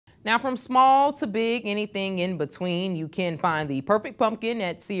Now, from small to big, anything in between, you can find the perfect pumpkin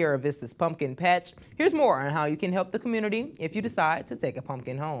at Sierra Vista's Pumpkin Patch. Here's more on how you can help the community if you decide to take a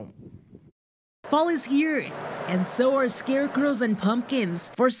pumpkin home. Fall is here, and so are scarecrows and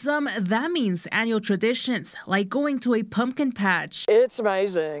pumpkins. For some, that means annual traditions, like going to a pumpkin patch. It's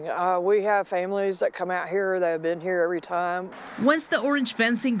amazing. We have families that come out here that have been here every time. Once the orange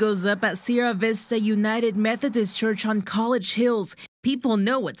fencing goes up at Sierra Vista United Methodist Church on College Hills, people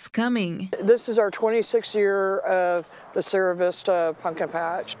know what's coming. This is our 26th year of the Sierra Vista Pumpkin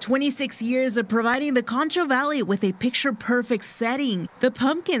Patch. 26 years of providing the Concho Valley with a picture-perfect setting. The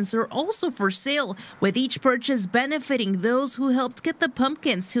pumpkins are also for sale, with each purchase benefiting those who helped get the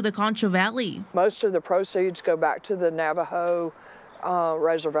pumpkins to the Concho Valley. Most of the proceeds go back to the Navajo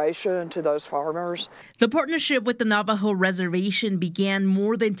reservation, to those farmers. The partnership with the Navajo Reservation began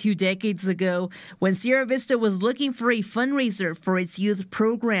more than 2 decades ago when Sierra Vista was looking for a fundraiser for its youth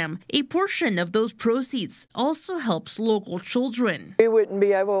program. A portion of those proceeds also helps local children. We wouldn't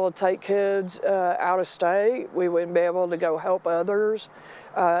be able to take kids out of state. We wouldn't be able to go help others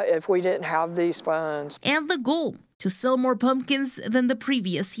if we didn't have these funds. And the goal, to sell more pumpkins than the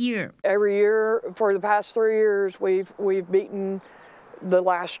previous year. Every year for the past 3 years, we've beaten the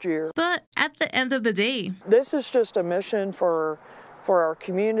last year. But at the end of the day, this is just a mission for our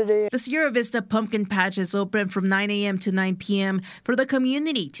community. The Sierra Vista Pumpkin Patch is open from 9 a.m. to 9 p.m. for the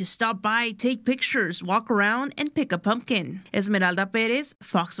community to stop by, take pictures, walk around, and pick a pumpkin. Esmeralda Perez,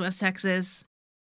 Fox West Texas.